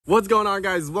What's going on,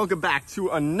 guys? Welcome back to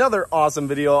another awesome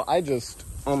video.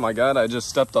 Oh my god, I just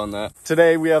stepped on that.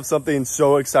 Today we have something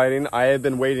so exciting. I have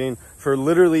been waiting for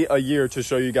literally a year to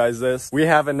show you guys this. We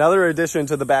have another addition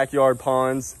to the backyard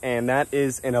ponds, and that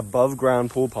is an above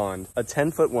ground pool pond, a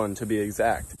 10-foot one to be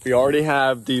exact. We already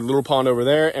have the little pond over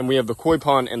there, and we have the koi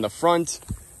pond in the front.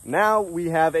 Now we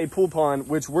have a pool pond,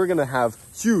 which we're gonna have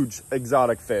huge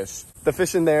exotic fish. The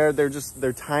fish in there,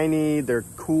 they're tiny, they're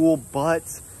cool,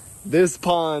 but this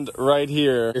pond right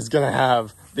here is gonna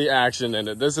have the action in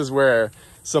it. This is where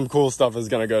some cool stuff is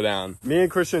gonna go down. Me and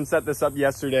Christian set this up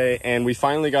yesterday and we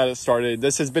finally got it started.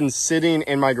 This has been sitting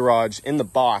in my garage in the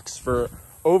box for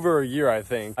over a year, I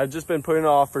think. I've just been putting it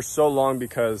off for so long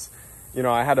because, you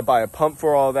know, I had to buy a pump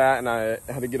for all that and I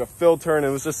had to get a filter, and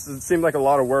it seemed like a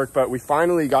lot of work, but we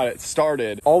finally got it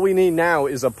started. All we need now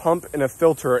is a pump and a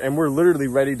filter, and we're literally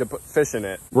ready to put fish in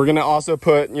it. We're gonna also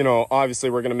put, you know, obviously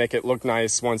we're gonna make it look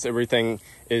nice once everything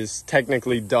is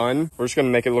technically done. We're just gonna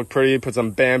make it look pretty, put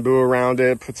some bamboo around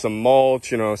it, put some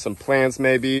mulch, you know, some plants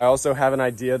maybe. I also have an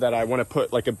idea that I wanna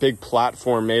put like a big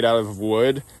platform made out of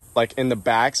wood, like in the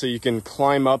back, so you can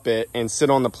climb up it and sit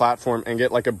on the platform and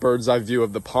get like a bird's eye view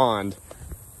of the pond.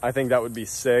 I think that would be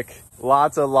sick.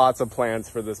 Lots of plans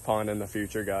for this pond in the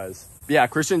future, guys. Yeah,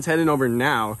 Christian's heading over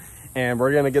now and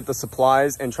we're gonna get the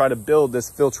supplies and try to build this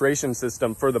filtration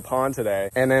system for the pond today.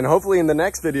 And then hopefully in the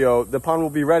next video, the pond will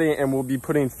be ready and we'll be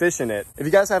putting fish in it. If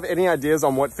you guys have any ideas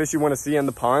on what fish you wanna see in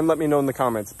the pond, let me know in the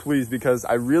comments, please, because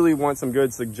I really want some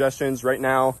good suggestions right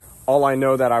now. All I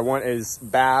know that I want is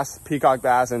bass, peacock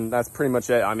bass, and that's pretty much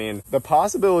it. I mean, the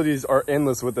possibilities are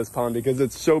endless with this pond because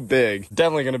it's so big.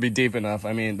 Definitely gonna be deep enough.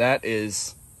 I mean, that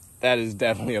is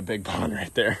definitely a big pond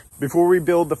right there. Before we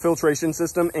build the filtration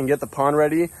system and get the pond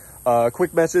ready, a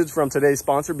quick message from today's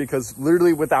sponsor, because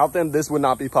literally without them, this would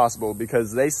not be possible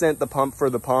because they sent the pump for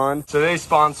the pond. Today's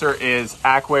sponsor is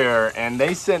Aquair, and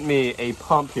they sent me a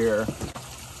pump here,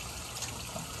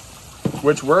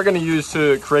 which we're gonna use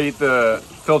to create the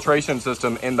filtration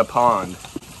system in the pond.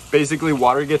 Basically,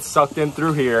 water gets sucked in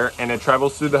through here and it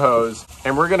travels through the hose,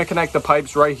 and we're gonna connect the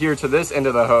pipes right here to this end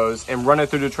of the hose and run it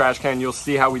through the trash can. You'll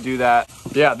see how we do that.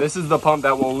 Yeah, this is the pump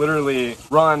that will literally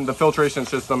run the filtration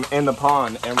system in the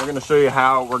pond, and we're gonna show you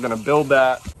how we're gonna build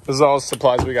that. This is all the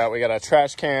supplies we got. We got a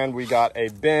trash can, we got a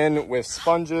bin with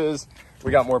sponges,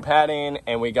 we got more padding,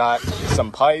 and we got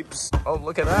some pipes. Oh,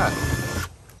 look at that.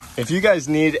 If you guys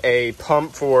need a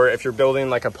pump for if you're building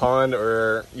like a pond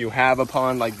or you have a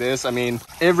pond like this, I mean,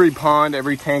 every pond,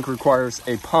 every tank requires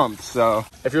a pump. So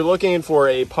if you're looking for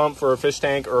a pump for a fish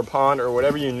tank or a pond or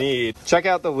whatever you need, check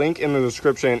out the link in the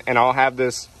description and I'll have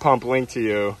this pump linked to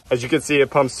you. As you can see, it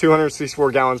pumps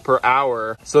 264 gallons per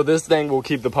hour. So this thing will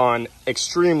keep the pond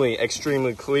extremely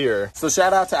clear. So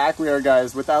shout out to Aquair,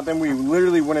 guys. Without them, we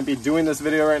literally wouldn't be doing this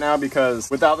video right now, because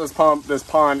without this pump, this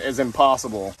pond is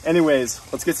impossible. Anyways,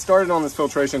 let's get started on this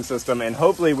filtration system and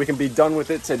hopefully we can be done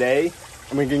with it today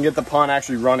and we can get the pond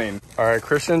actually running. All right,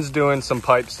 Christian's doing some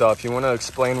pipe stuff. You want to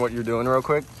explain what you're doing real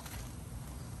quick?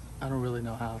 I don't really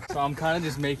know how. So I'm kind of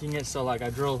just making it so like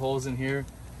I drill holes in here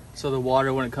so the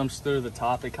water, when it comes through the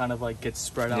top, it kind of like gets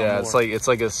spread out. Yeah, more. it's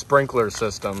like a sprinkler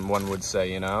system, one would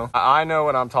say, you know? I know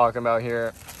what I'm talking about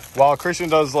here. While Christian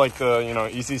does like the, you know,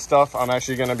 easy stuff, I'm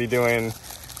actually going to be doing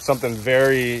something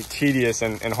very tedious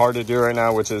and hard to do right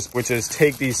now, which is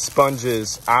take these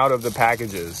sponges out of the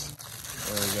packages.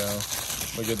 There we go.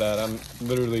 Look at that. I'm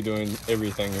literally doing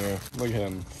everything here. Look at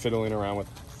him fiddling around with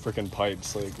freaking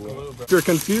pipes. Like, if you're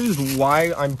confused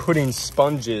why I'm putting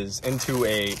sponges into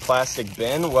a plastic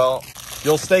bin, well,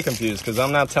 you'll stay confused because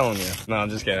I'm not telling you. No,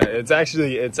 I'm just kidding. It's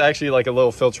actually like a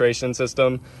little filtration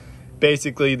system.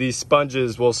 Basically, these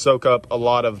sponges will soak up a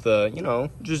lot of the, you know,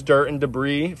 just dirt and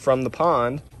debris from the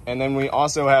pond. And then we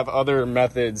also have other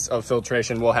methods of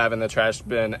filtration we'll have in the trash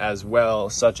bin as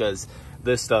well, such as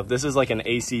this stuff. This is like an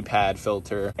AC pad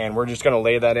filter, and we're just gonna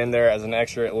lay that in there as an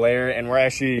extra layer, and we're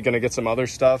actually gonna get some other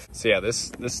stuff. So yeah,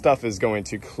 this stuff is going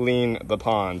to clean the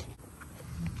pond.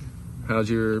 How's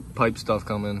your pipe stuff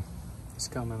coming? It's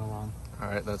coming along. All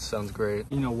right, that sounds great.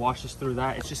 You know, washes through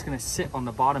that. It's just gonna sit on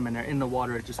the bottom and in the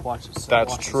water it just washes.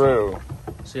 That's true.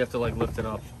 So you have to like lift it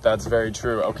up. That's very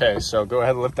true. Okay, so go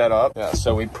ahead and lift that up. Yeah,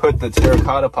 so we put the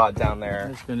terracotta pot down there.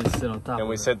 It's gonna sit on top. And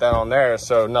we sit that on there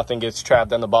so nothing gets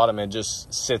trapped on the bottom. It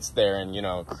just sits there and, you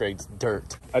know, creates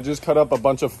dirt. I just cut up a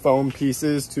bunch of foam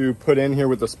pieces to put in here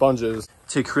with the sponges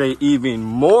to create even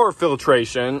more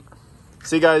filtration.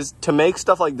 See, guys, to make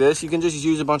stuff like this, you can just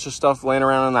use a bunch of stuff laying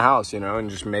around in the house, you know, and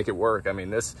just make it work. I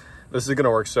mean, this is going to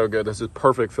work so good. This is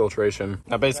perfect filtration.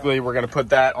 Now, basically, we're going to put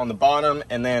that on the bottom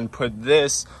and then put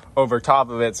this over top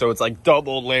of it. So it's like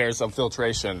double layers of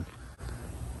filtration.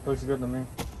 Looks good to me.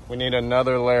 We need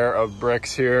another layer of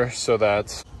bricks here so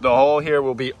that the hole here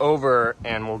will be over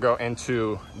and will go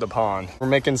into the pond. We're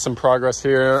making some progress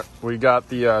here. We got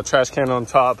the trash can on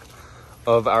top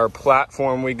of our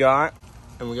platform we got,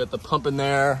 and we got the pump in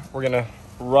there. We're gonna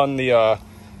run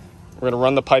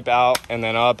the pipe out and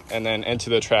then up and then into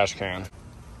the trash can.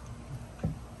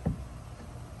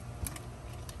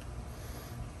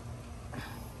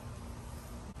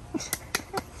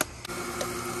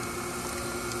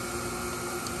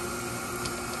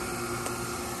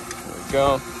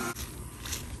 Go.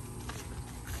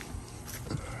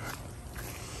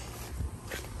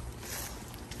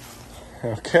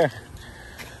 Okay,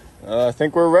 I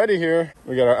think we're ready here.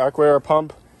 We got our Aquair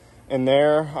pump in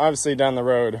there. Obviously down the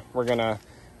road, we're gonna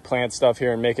plant stuff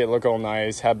here and make it look all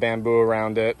nice, have bamboo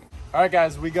around it. All right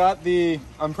guys, we got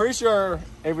I'm pretty sure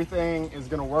everything is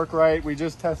gonna work right. We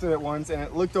just tested it once and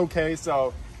it looked okay.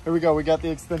 So here we go, we got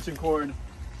the extension cord,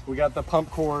 we got the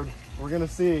pump cord. We're gonna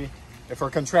see if our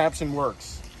contraption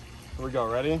works. Here we go,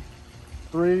 ready?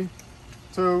 3,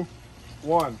 2,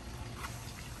 1.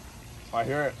 I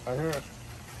hear it, I hear it.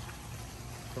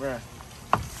 Come here.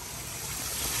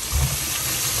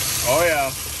 Oh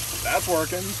yeah, that's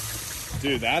working.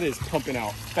 Dude, that is pumping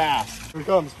out fast. Here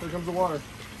comes the water.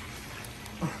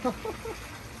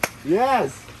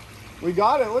 Yes, we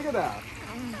got it, look at that.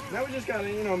 Now we just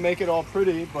gotta, make it all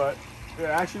pretty, but it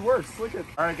actually works, look at.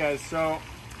 All right guys, so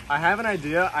I have an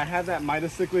idea. I have that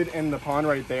Midas cichlid in the pond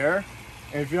right there.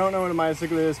 And if you don't know what a Midas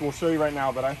cichlid is, we'll show you right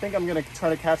now, but I think I'm gonna try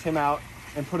to catch him out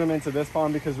and put him into this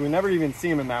pond because we never even see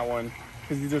him in that one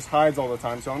because he just hides all the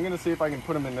time. So I'm gonna see if I can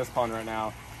put him in this pond right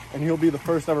now and he'll be the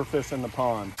first ever fish in the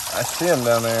pond. I see him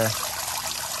down there.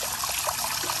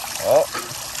 Oh.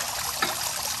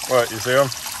 What, you see him?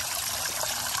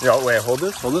 Yo, wait, hold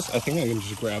this. I think I can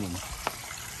just grab him.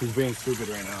 He's being stupid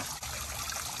right now.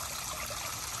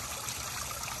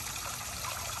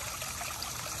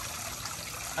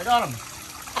 I got him.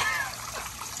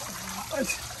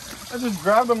 I just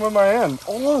grabbed him with my hand.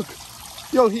 Oh, look.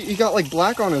 Yo, he got like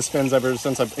black on his fins ever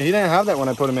since he didn't have that when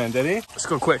I put him in, did he? Let's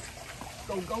go quick.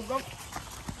 Go, go, go.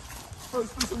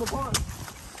 First fish in the pond.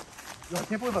 Yo, I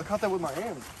can't believe I caught that with my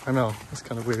hand. I know, it's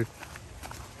kind of weird.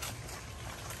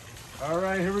 All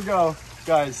right, here we go.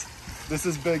 Guys, this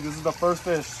is big. This is the first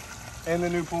fish in the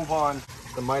new pool pond,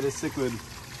 the Midas cichlid.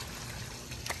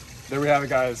 There we have it,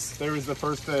 guys. There is the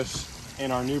first fish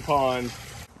in our new pond.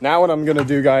 Now what I'm gonna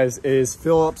do, guys, is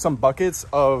fill up some buckets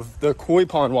of the koi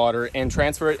pond water and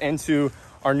transfer it into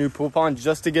our new pool pond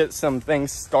just to get some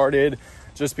things started,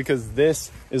 just because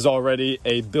this is already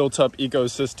a built-up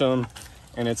ecosystem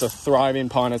and it's a thriving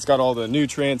pond. It's got all the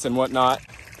nutrients and whatnot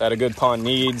that a good pond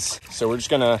needs. So we're just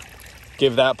gonna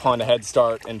give that pond a head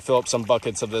start and fill up some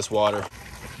buckets of this water.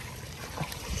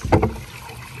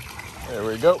 There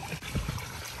we go.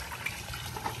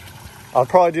 I'll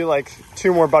probably do like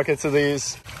 2 more buckets of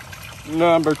these.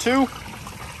 Number 2.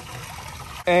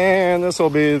 And this will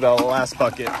be the last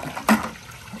bucket.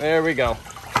 There we go.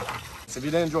 So if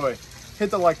you did enjoy,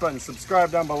 hit the like button,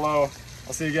 subscribe down below.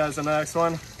 I'll see you guys in the next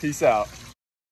one. Peace out.